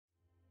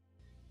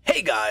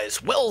Hey guys,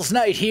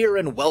 Welsknight here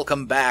and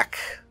welcome back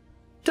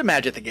to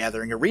Magic the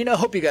Gathering Arena.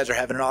 Hope you guys are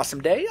having an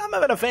awesome day. I'm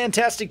having a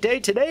fantastic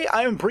day. Today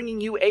I am bringing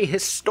you a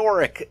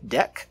historic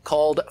deck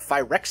called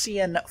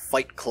Phyrexian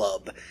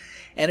Fightclub.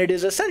 And it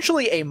is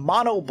essentially a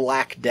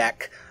mono-black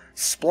deck,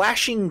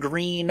 splashing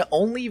green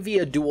only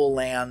via dual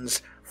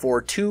lands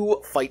for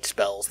 2 fight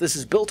spells. This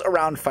is built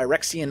around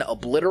Phyrexian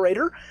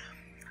Obliterator,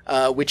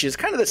 which is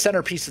kind of the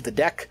centerpiece of the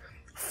deck.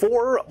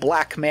 4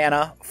 black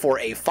mana for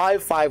a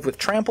 5/5 with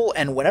trample,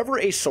 and whenever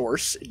a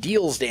source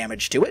deals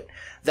damage to it,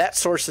 that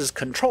source's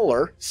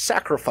controller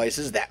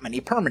sacrifices that many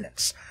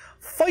permanents.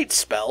 Fight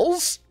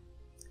spells,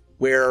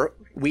 where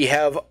we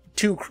have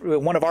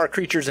one of our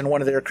creatures and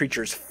one of their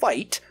creatures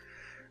fight,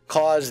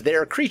 cause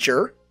their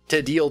creature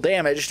to deal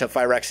damage to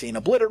Phyrexian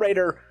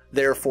Obliterator.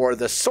 Therefore,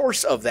 the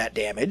source of that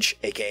damage,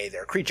 aka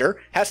their creature,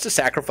 has to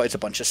sacrifice a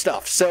bunch of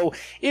stuff. So,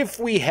 if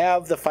we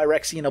have the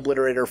Phyrexian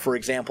Obliterator, for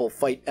example,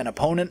 fight an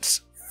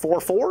opponent's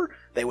 4/4,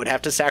 they would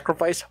have to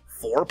sacrifice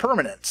 4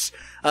 permanents.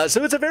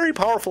 So it's a very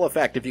powerful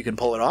effect if you can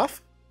pull it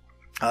off.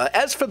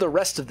 As for the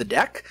rest of the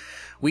deck,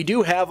 we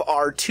do have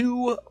our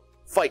 2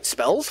 fight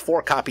spells,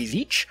 4 copies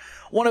each.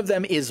 One of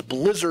them is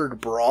Blizzard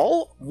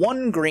Brawl,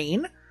 1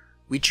 green.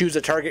 We choose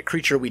a target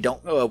creature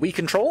we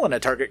control and a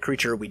target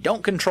creature we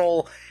don't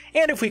control.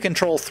 And if we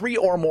control 3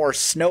 or more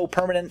snow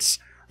permanents,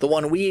 the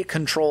one we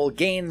control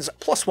gains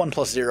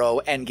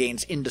 +1/+0 and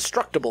gains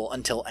indestructible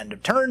until end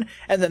of turn,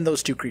 and then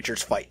those 2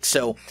 creatures fight.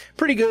 So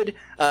pretty good.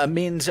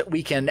 Means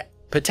we can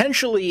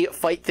potentially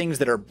fight things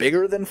that are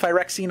bigger than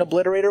Phyrexian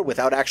Obliterator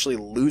without actually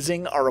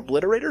losing our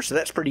Obliterator, so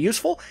that's pretty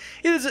useful.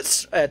 It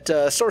is at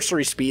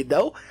sorcery speed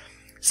though.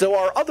 So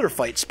our other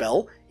fight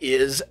spell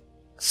is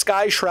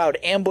Skyshroud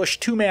Ambush,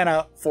 2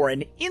 mana for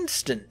an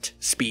instant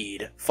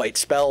speed fight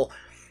spell.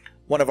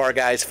 One of our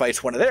guys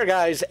fights one of their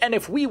guys, and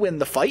if we win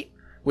the fight,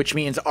 which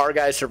means our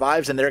guy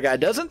survives and their guy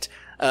doesn't,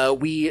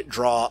 we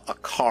draw a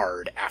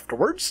card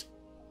afterwards.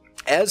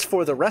 As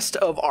for the rest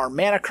of our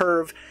mana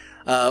curve,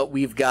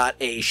 we've got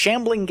a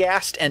Shambling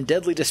Ghast and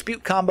Deadly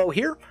Dispute combo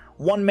here.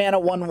 1 mana,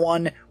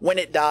 1/1. When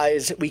it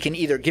dies, we can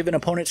either give an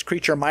opponent's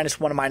creature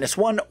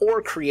 -1/-1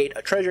 or create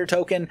a treasure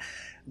token.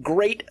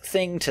 Great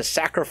thing to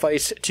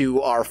sacrifice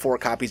to our 4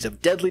 copies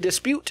of Deadly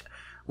Dispute,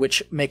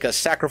 which make us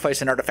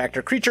sacrifice an artifact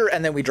or creature,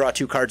 and then we draw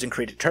 2 cards and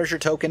create a treasure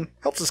token.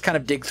 Helps us kind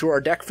of dig through our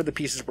deck for the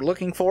pieces we're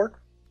looking for.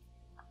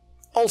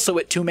 Also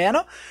at 2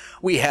 mana,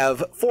 we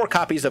have 4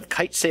 copies of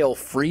Kitesail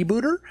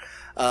Freebooter,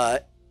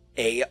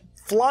 a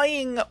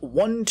flying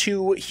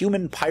 1/2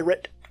 human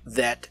pirate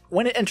that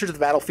when it enters the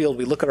battlefield,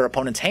 we look at our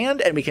opponent's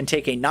hand and we can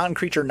take a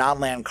non-creature,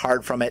 non-land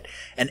card from it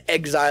and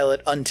exile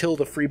it until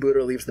the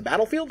freebooter leaves the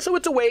battlefield. So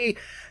it's a way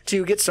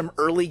to get some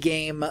early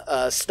game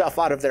stuff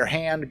out of their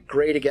hand.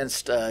 Great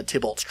against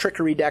Tybalt's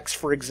Trickery decks,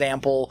 for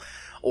example.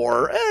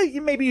 Or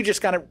maybe you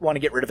just kind of want to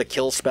get rid of a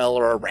kill spell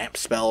or a ramp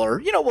spell,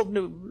 or,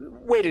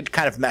 way to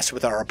kind of mess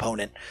with our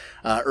opponent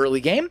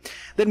early game.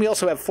 Then we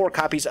also have 4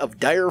 copies of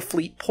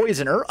Direfleet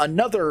Poisoner,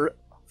 another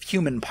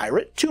human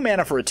pirate, 2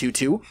 mana for a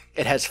 2/2.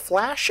 It has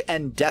Flash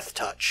and Death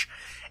Touch.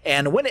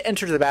 And when it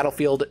enters the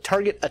battlefield,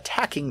 target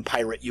attacking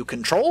pirate you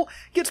control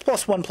gets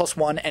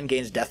 +1/+1 and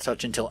gains Death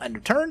Touch until end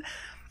of turn.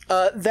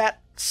 That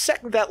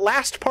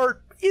last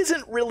part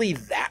isn't really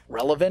that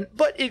relevant,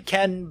 but it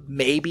can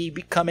maybe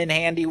come in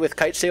handy with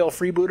Kitesail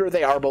Freebooter.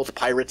 They are both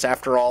pirates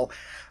after all,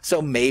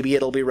 so maybe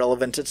it'll be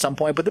relevant at some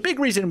point. But the big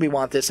reason we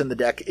want this in the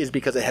deck is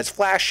because it has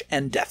Flash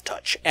and Death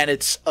Touch, and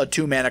it's a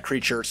 2 mana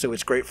creature, so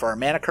it's great for our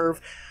mana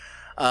curve.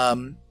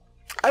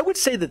 I would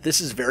say that this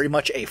is very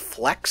much a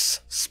flex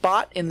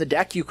spot in the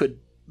deck. You could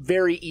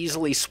very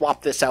easily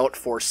swap this out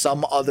for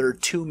some other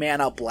 2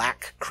 mana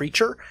black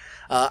creature.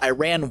 I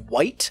ran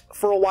white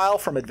for a while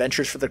from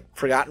Adventures for the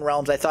Forgotten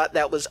Realms. I thought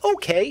that was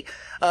okay,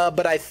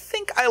 but I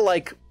think I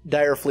like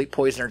Direfleet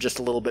Poisoner just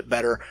a little bit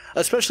better,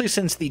 especially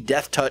since the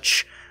Death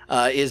Touch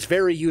is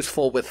very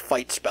useful with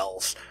fight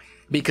spells,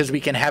 because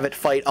we can have it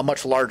fight a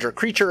much larger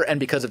creature, and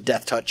because of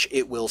Death Touch,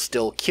 it will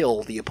still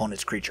kill the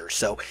opponent's creature.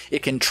 So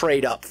it can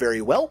trade up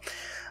very well.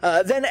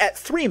 Then at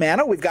 3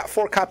 mana, we've got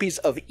 4 copies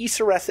of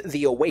Isareth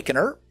the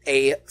Awakener,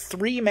 a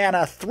 3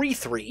 mana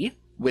 3/3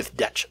 with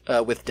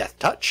Death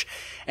Touch.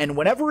 And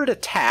whenever it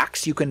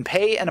attacks, you can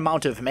pay an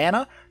amount of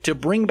mana to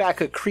bring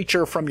back a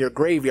creature from your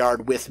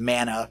graveyard with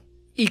mana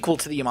equal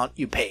to the amount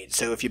you paid.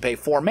 So if you pay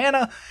 4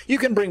 mana, you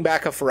can bring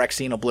back a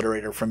Phyrexian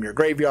Obliterator from your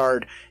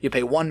graveyard. You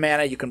pay 1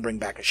 mana, you can bring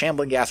back a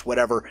Shambling Ghast,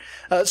 whatever.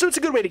 So it's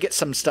a good way to get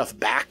some stuff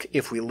back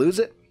if we lose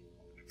it.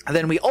 And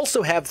then we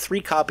also have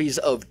 4 copies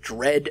of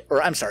Dread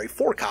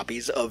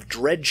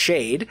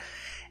Shade,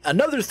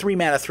 another 3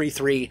 mana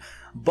 3/3,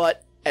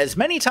 but as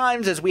many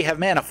times as we have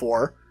mana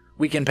for,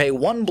 we can pay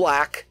 1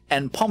 black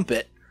and pump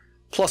it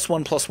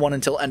 +1/+1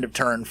 until end of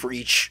turn for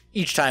each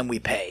time we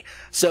pay.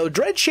 So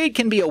Dreadshade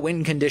can be a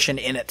win condition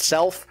in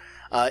itself.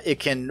 It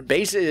can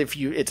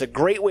basically, it's a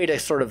great way to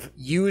sort of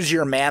use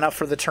your mana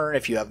for the turn.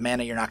 If you have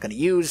mana you're not going to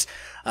use,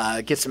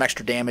 get some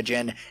extra damage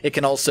in. It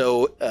can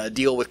also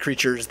deal with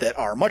creatures that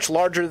are much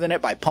larger than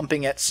it by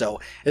pumping it. So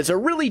it's a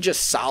really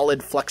just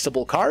solid,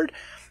 flexible card.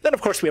 Then,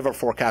 of course, we have our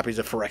 4 copies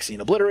of Phyrexian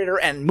Obliterator,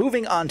 and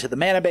moving on to the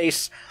mana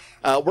base,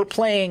 we're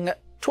playing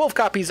 12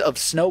 copies of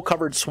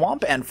Snow-Covered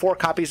Swamp and 4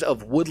 copies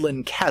of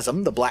Woodland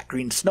Chasm, the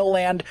black-green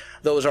snowland.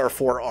 Those are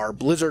for our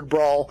Blizzard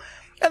Brawl.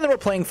 And then we're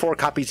playing 4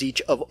 copies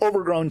each of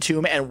Overgrown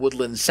Tomb and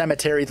Woodland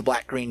Cemetery, the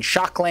black-green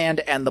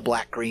Shockland and the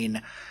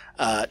black-green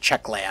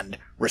Checkland,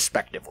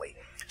 respectively.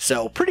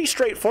 So, pretty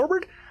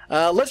straightforward.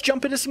 Let's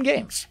jump into some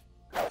games.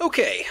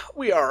 Okay,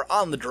 we are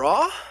on the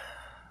draw.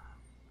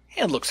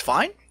 Hand looks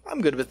fine.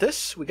 I'm good with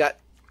this. We got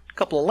a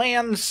couple of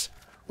lands.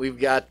 We've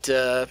got,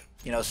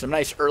 some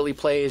nice early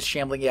plays.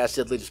 Shambling Ghast,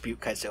 Deadly Dispute,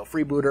 Kitesail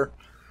Freebooter.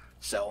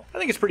 So, I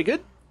think it's pretty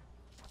good.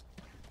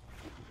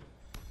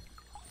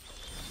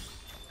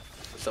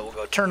 So we'll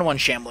go turn 1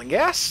 Shambling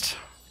Ghast.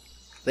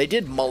 They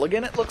did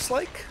mulligan, it looks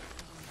like.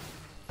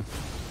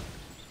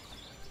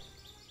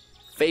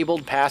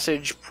 Fabled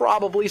Passage,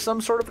 probably some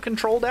sort of a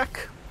control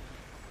deck.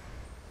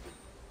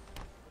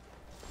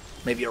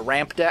 Maybe a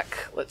ramp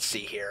deck. Let's see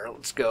here.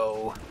 Let's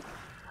go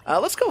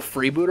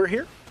Freebooter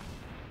here.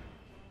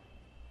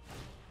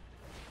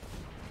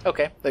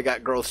 Okay, they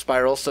got Growth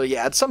Spiral, so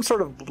yeah, it's some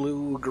sort of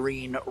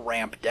blue-green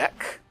ramp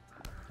deck.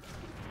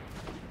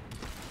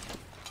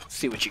 Let's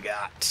see what you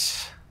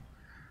got.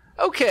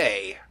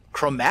 Okay,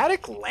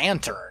 Chromatic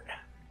Lantern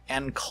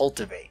and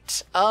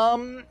Cultivate.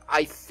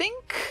 I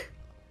think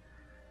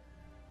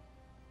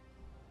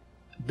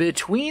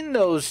between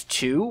those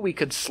two, we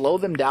could slow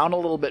them down a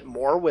little bit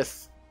more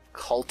with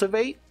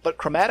Cultivate, but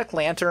Chromatic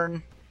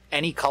Lantern,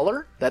 any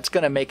color, that's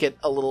going to make it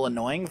a little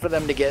annoying for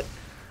them to get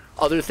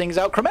other things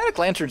out. Chromatic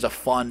Lantern's a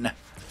fun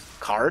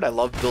card. I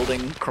love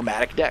building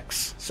chromatic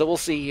decks, so we'll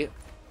see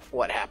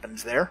what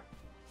happens there.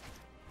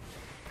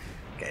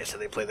 Okay, so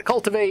they play the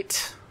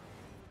Cultivate.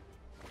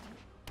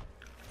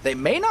 They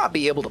may not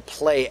be able to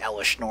play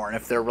Elesh Norn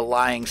if they're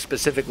relying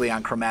specifically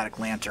on Chromatic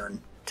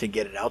Lantern to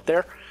get it out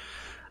there.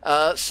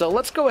 So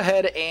let's go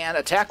ahead and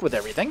attack with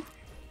everything.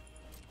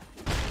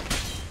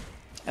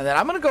 And then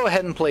I'm going to go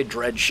ahead and play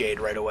Dreadshade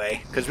right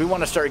away, because we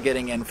want to start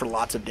getting in for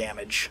lots of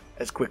damage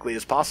as quickly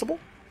as possible.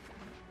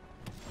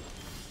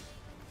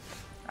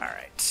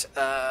 Alright.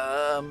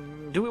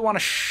 Do we want to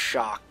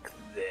shock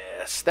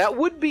this? That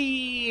would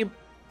be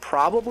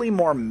probably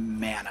more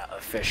mana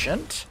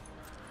efficient.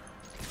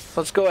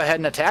 Let's go ahead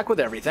and attack with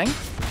everything.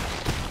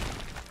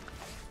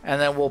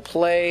 And then we'll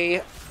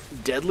play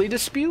Deadly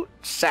Dispute,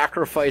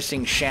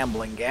 sacrificing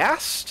Shambling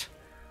Ghast.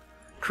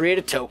 Create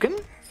a token.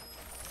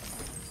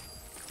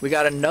 We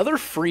got another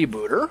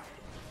Freebooter.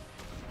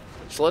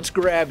 So let's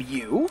grab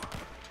you.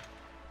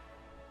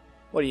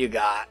 What do you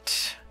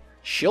got?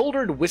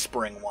 Shielded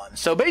Whispering One.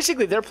 So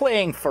basically they're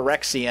playing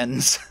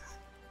Phyrexians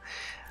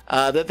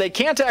that they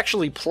can't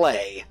actually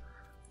play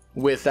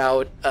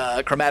without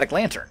Chromatic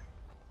Lantern.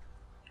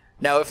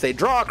 Now if they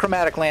draw a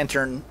Chromatic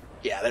Lantern,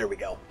 yeah, there we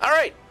go.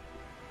 Alright.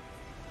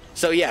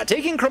 So yeah,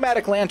 taking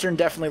Chromatic Lantern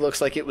definitely looks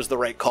like it was the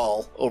right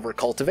call over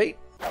Cultivate.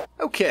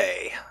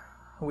 Okay.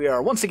 We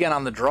are once again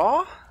on the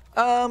draw.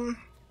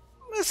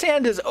 This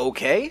hand is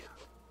okay.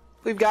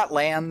 We've got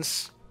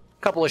lands,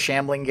 a couple of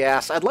Shambling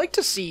Ghast. I'd like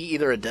to see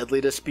either a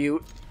Deadly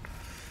Dispute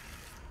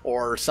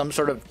or some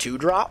sort of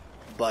 2-drop,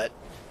 but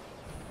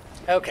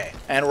okay.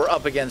 And we're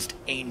up against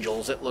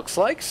Angels, it looks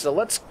like. So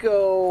let's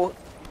go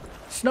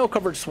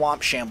Snow-Covered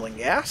Swamp, Shambling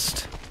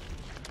Ghast.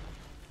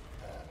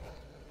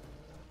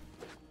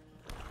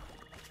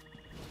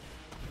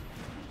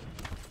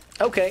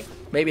 Okay,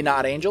 maybe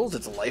not Angels.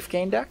 It's a life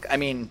gain deck. I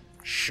mean,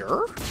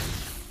 sure.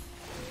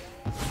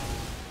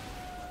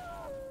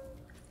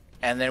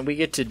 And then we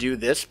get to do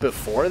this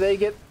before they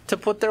get to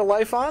put their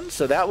life on.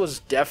 So that was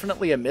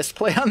definitely a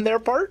misplay on their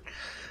part.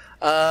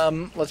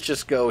 Let's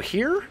just go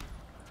here.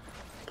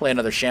 Play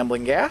another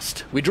Shambling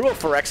Ghast. We drew a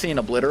Phyrexian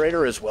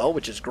Obliterator as well,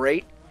 which is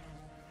great,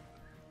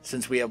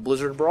 since we have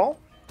Blizzard Brawl.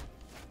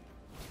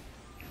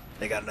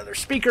 They got another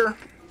Speaker.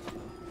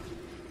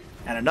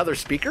 And another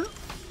Speaker.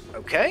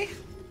 Okay.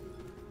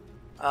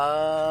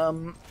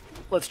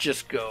 Let's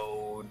just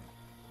go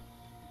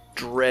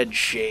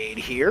Dreadshade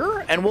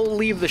here, and we'll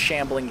leave the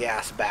Shambling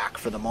Ghast back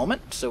for the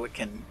moment, so it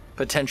can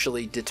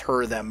potentially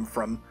deter them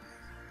from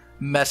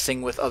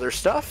messing with other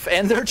stuff,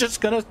 and they're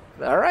just gonna...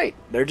 Alright,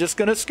 they're just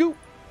gonna scoop.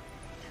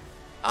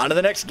 On to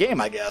the next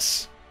game, I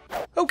guess.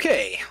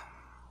 Okay,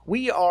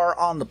 we are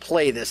on the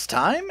play this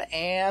time,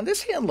 and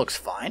this hand looks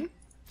fine.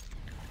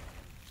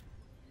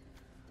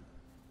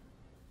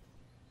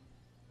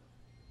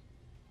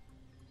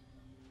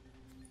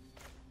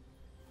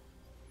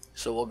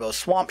 So we'll go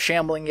Swamp,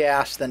 Shambling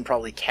Ghast, then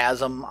probably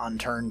Chasm on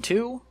turn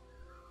 2.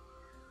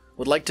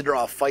 Would like to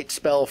draw a fight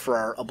spell for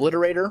our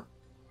Obliterator.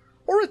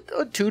 Or a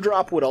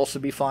 2-drop would also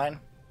be fine.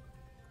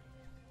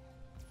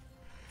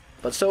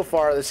 But so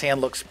far this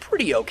hand looks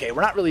pretty okay.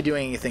 We're not really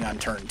doing anything on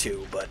turn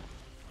 2, but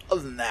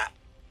other than that,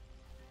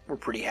 we're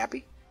pretty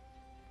happy.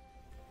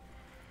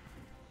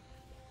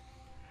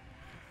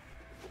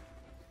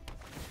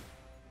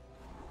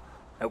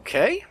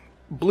 Okay,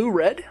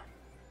 blue-red.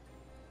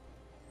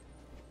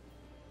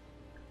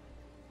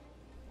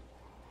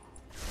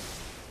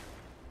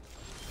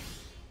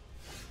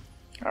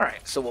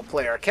 Alright, so we'll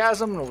play our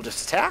Chasm and we'll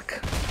just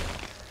attack.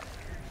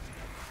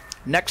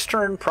 Next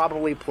turn,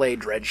 probably play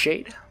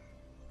Dreadshade.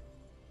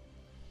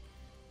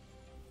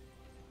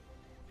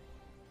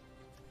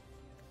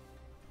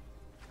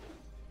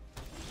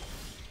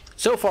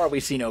 So far, we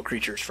see no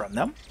creatures from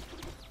them.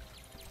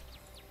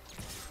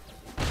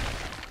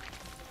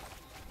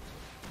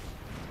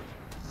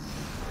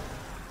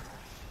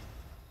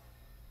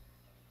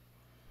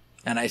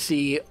 And I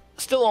see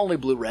still only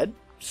blue-red,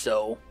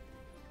 so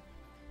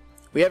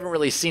we haven't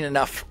really seen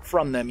enough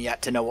from them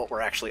yet to know what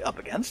we're actually up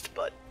against,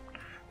 but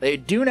they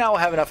do now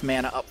have enough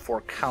mana up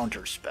for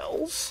counter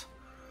spells.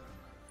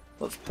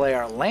 Let's play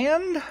our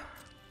land.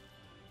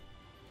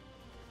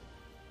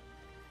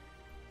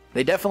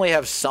 They definitely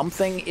have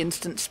something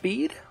instant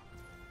speed.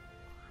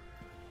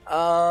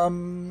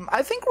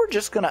 I think we're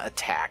just going to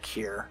attack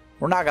here.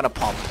 We're not going to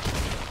pump.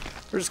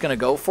 We're just going to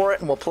go for it,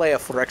 and we'll play a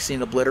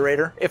Phyrexian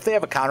Obliterator. If they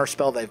have a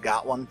counterspell, they've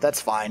got one.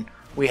 That's fine.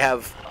 We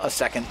have a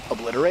second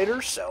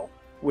Obliterator, so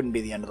wouldn't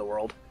be the end of the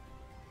world.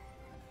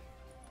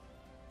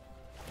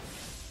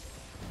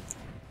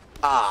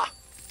 Ah,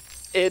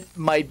 it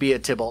might be a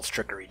Tybalt's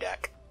Trickery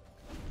deck.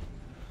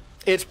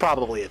 It's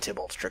probably a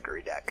Tybalt's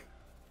Trickery deck.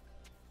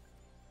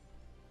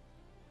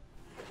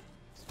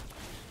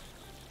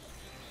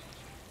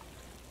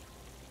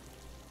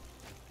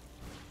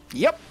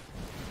 Yep.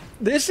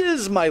 This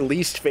is my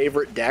least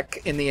favorite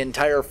deck in the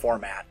entire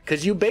format,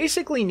 because you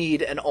basically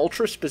need an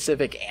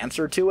ultra-specific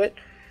answer to it,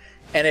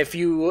 and if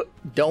you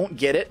don't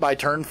get it by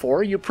turn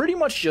 4, you pretty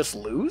much just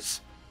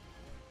lose.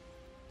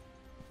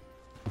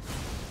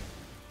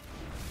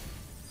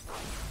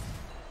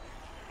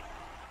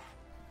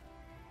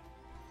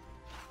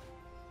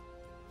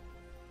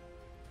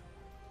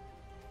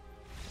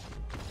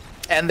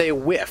 And they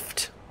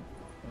whiffed.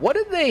 What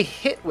did they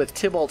hit with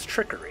Tybalt's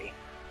Trickery?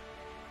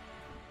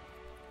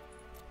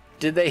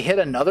 Did they hit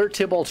another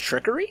Tybalt's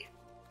Trickery?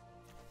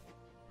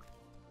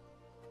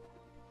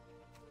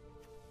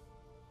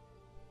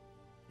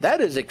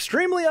 That is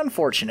extremely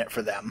unfortunate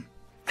for them.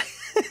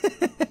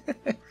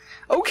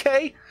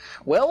 Okay,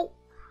 well,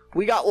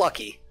 we got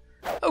lucky.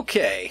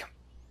 Okay,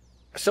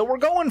 so we're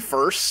going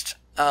first.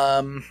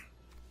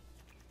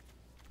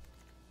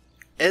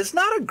 It's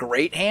not a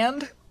great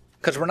hand,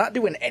 because we're not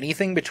doing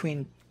anything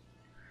between...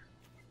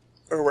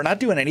 or we're not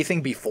doing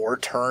anything before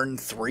turn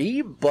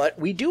 3, but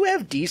we do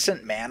have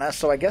decent mana,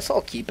 so I guess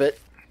I'll keep it.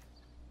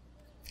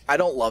 I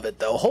don't love it,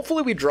 though.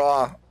 Hopefully we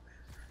draw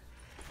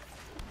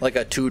like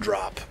a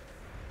 2-drop.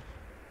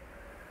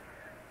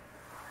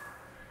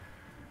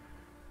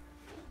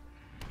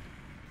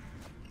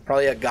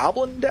 Probably a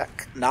goblin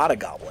deck? Not a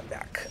goblin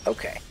deck.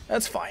 Okay,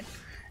 that's fine.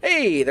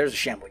 Hey, there's a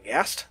Shambling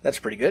Ghast. That's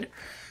pretty good.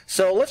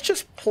 So let's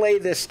just play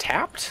this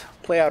tapped.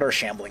 Play out our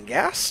Shambling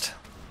Ghast.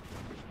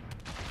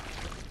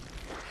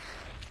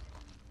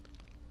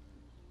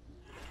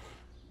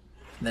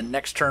 Then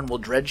next turn we'll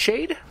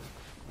Dreadshade.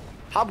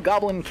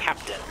 Hobgoblin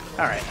Captain.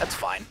 Alright, that's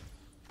fine.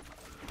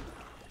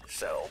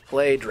 So,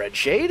 play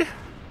Dreadshade.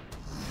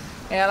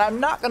 And I'm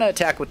not going to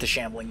attack with the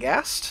Shambling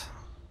Ghast.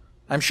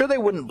 I'm sure they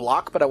wouldn't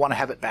block, but I want to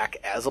have it back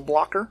as a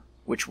blocker,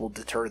 which will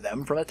deter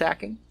them from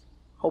attacking,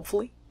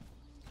 hopefully.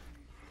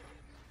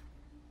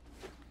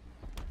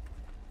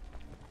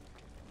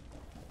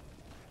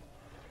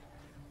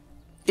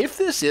 If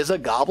this is a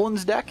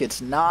Goblins deck,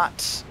 it's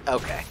not...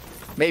 okay,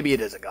 maybe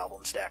it is a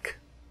Goblins deck.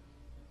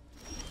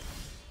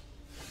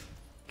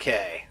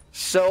 Okay,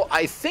 so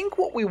I think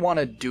what we want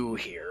to do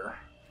here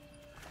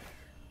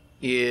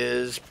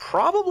is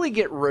probably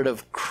get rid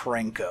of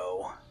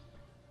Krenko.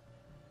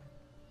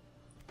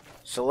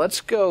 So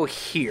let's go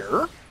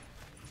here.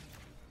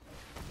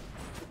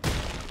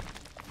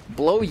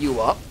 Blow you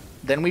up.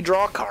 Then we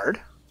draw a card,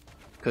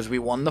 because we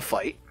won the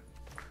fight.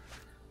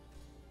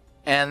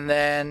 And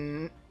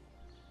then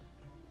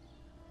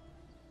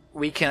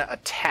we can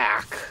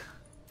attack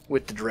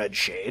with the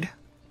Dreadshade.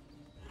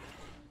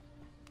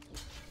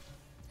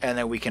 And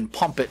then we can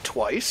pump it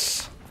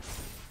twice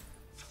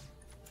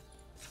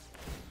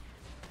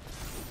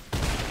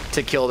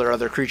to kill their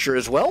other creature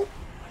as well.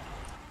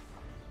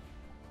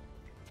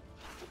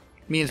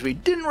 Means we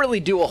didn't really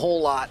do a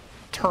whole lot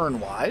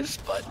turn-wise,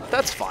 but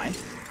that's fine.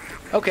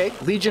 Okay,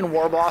 Legion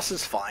Warboss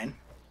is fine.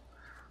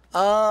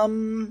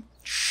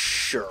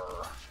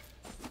 Sure.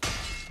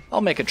 I'll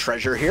make a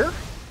treasure here.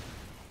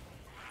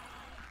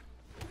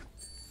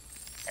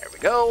 There we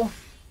go.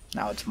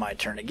 Now it's my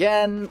turn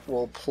again.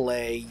 We'll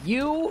play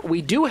you.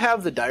 We do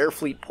have the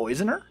Direfleet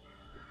Poisoner.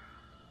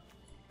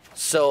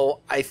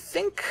 So I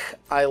think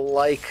I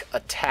like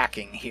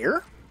attacking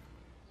here.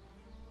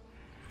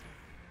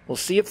 We'll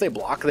see if they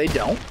block. They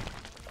don't.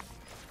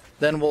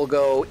 Then we'll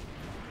go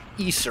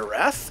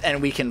Isareth,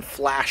 and we can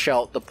flash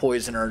out the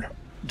Poisoner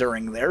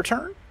during their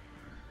turn.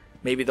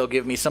 Maybe they'll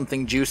give me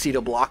something juicy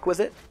to block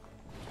with it.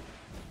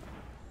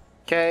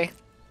 Okay.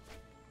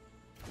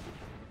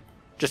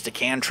 Just a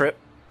cantrip.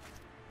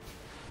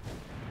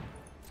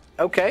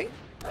 Okay.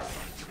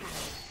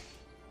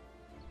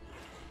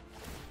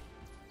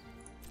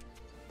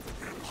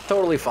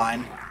 Totally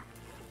fine.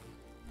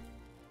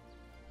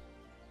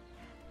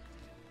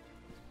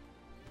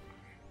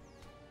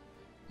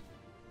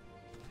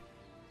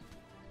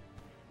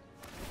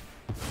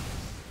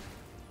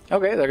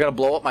 Okay, they're gonna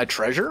blow up my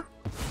treasure.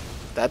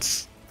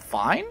 That's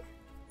fine.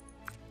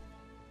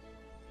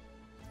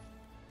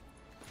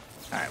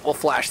 Alright, we'll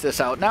flash this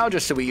out now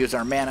just so we use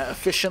our mana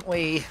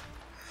efficiently.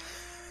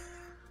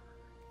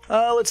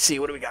 Let's see,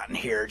 what do we got in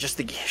here? Just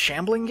the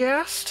Shambling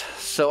Ghast?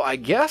 So I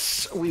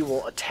guess we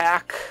will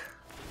attack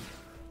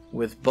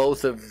with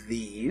both of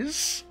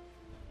these.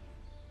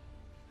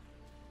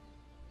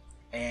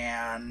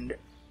 And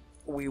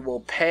we will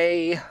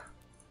pay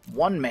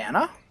 1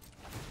 mana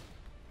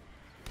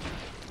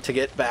to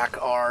get back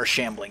our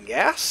Shambling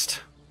Ghast.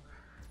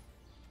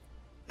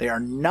 They are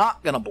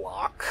not going to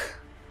block.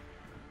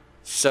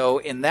 So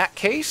in that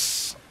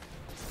case,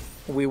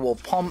 we will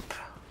pump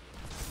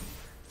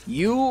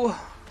you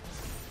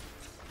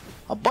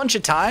a bunch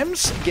of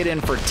times, get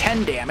in for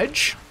 10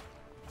 damage,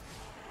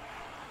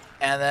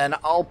 and then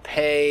I'll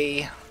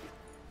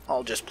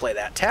just play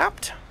that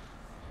tapped.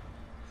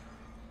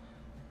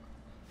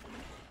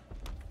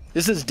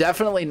 This is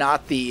definitely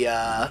not the,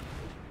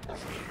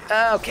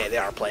 okay, they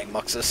are playing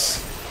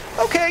Muxus.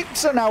 Okay,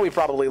 so now we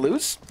probably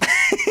lose.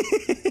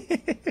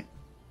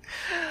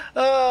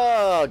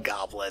 Oh,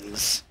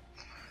 goblins.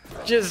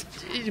 Just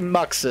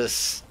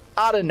Muxus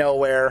out of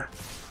nowhere.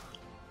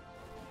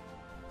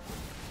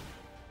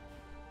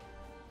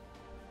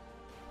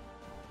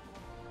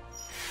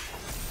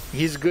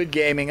 He's good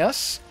gaming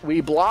us.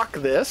 We block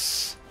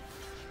this.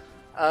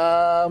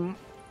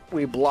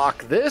 We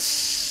block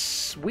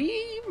this.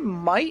 We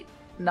might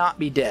not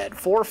be dead.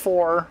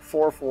 4-4,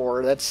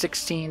 4-4. That's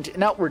 16.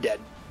 No, we're dead.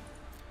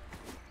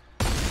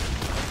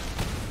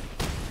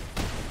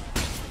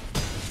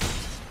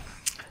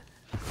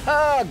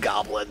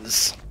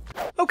 Goblins.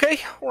 Okay,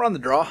 we're on the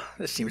draw.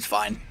 This seems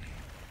fine.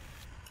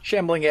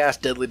 Shambling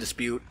Ghast, Deadly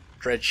Dispute,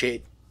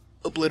 Dreadshade,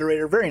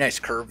 Obliterator. Very nice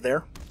curve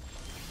there.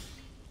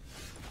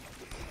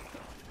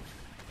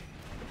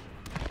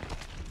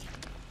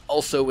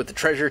 Also, with the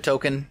treasure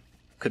token,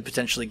 could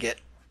potentially get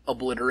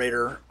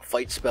Obliterator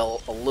fight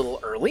spell a little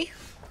early.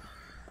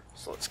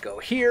 So let's go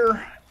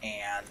here,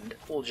 and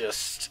we'll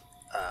just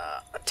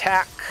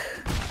attack.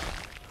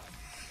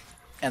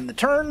 End the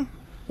turn.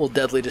 We'll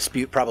Deadly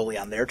Dispute probably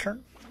on their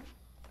turn.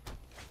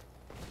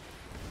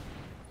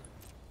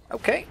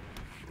 Okay.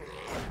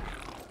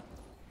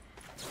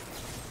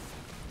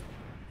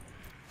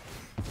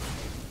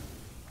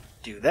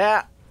 Do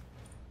that.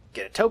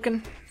 Get a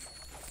token.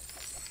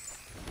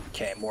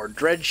 Okay, more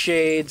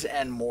Dreadshades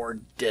and more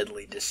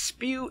Deadly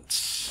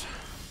Disputes.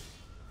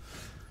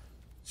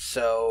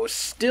 So,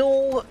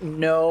 still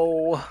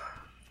no...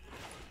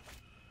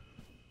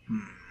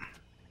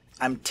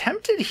 I'm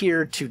tempted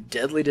here to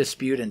Deadly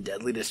Dispute and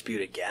Deadly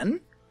Dispute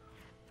again.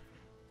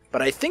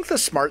 But I think the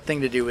smart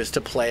thing to do is to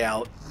play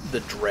out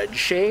the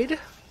Dreadshade.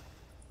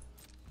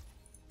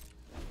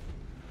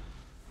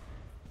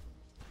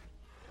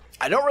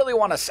 I don't really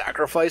want to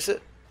sacrifice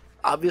it.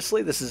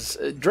 Obviously, this is...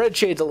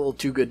 Dreadshade's a little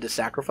too good to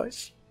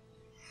sacrifice.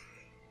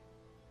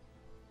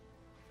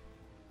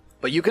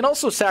 But you can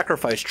also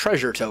sacrifice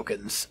treasure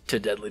tokens to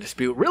Deadly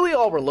Dispute. Really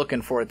all we're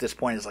looking for at this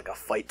point is like a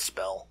fight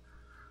spell.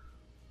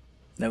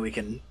 Then we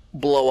can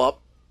blow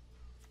up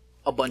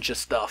a bunch of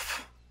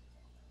stuff.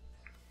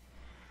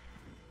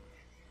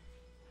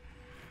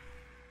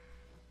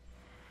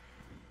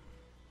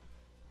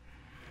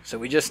 So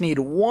we just need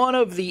one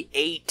of the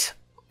 8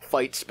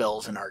 fight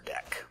spells in our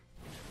deck.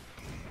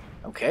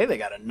 Okay, they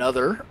got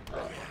another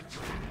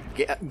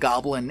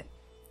Goblin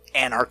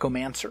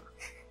Anarchomancer.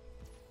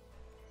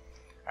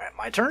 Alright,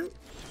 my turn.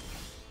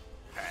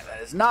 Alright,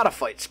 that is not a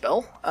fight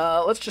spell.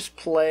 Let's just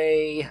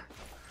play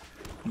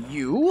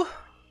you.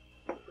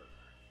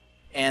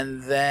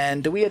 And then,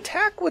 do we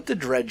attack with the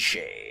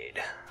Dreadshade?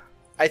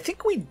 I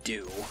think we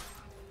do.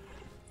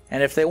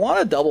 And if they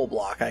want a double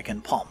block, I can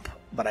pump.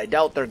 But I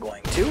doubt they're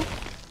going to.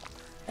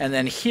 And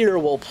then here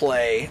we'll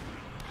play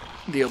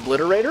the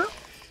Obliterator.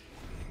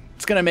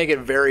 It's going to make it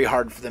very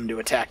hard for them to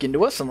attack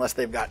into us unless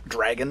they've got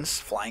dragons,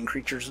 flying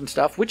creatures and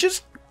stuff, which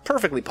is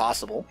perfectly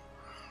possible.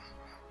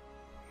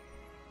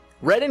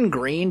 Red and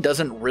green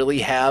doesn't really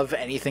have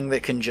anything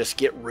that can just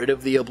get rid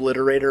of the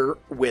Obliterator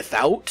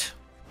without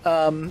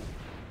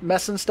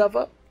messing stuff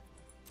up.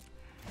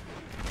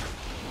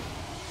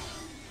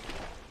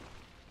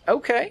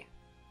 Okay.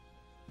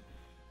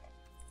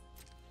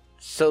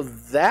 So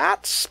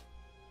that's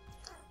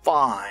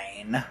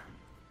fine.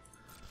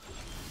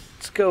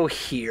 Let's go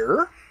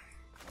here.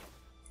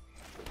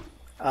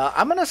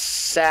 I'm going to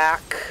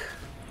sack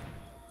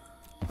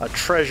a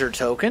treasure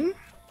token.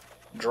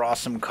 Draw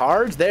some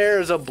cards.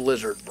 There's a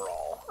Blizzard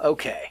Brawl.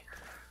 Okay.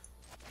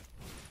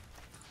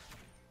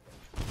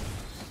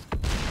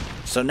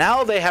 So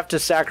now they have to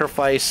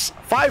sacrifice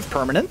 5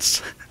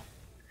 permanents,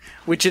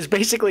 which is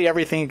basically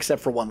everything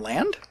except for 1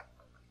 land.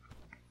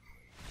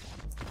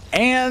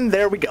 And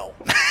there we go.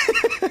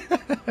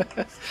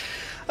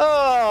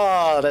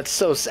 Oh, that's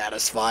so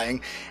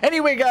satisfying.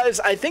 Anyway, guys,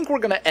 I think we're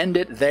going to end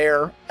it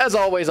there. As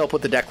always, I'll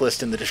put the deck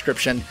list in the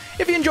description.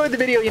 If you enjoyed the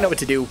video, you know what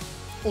to do.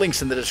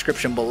 Links in the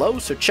description below,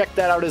 so check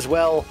that out as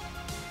well.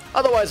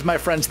 Otherwise, my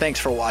friends, thanks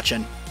for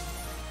watching,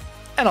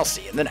 and I'll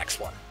see you in the next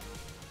one.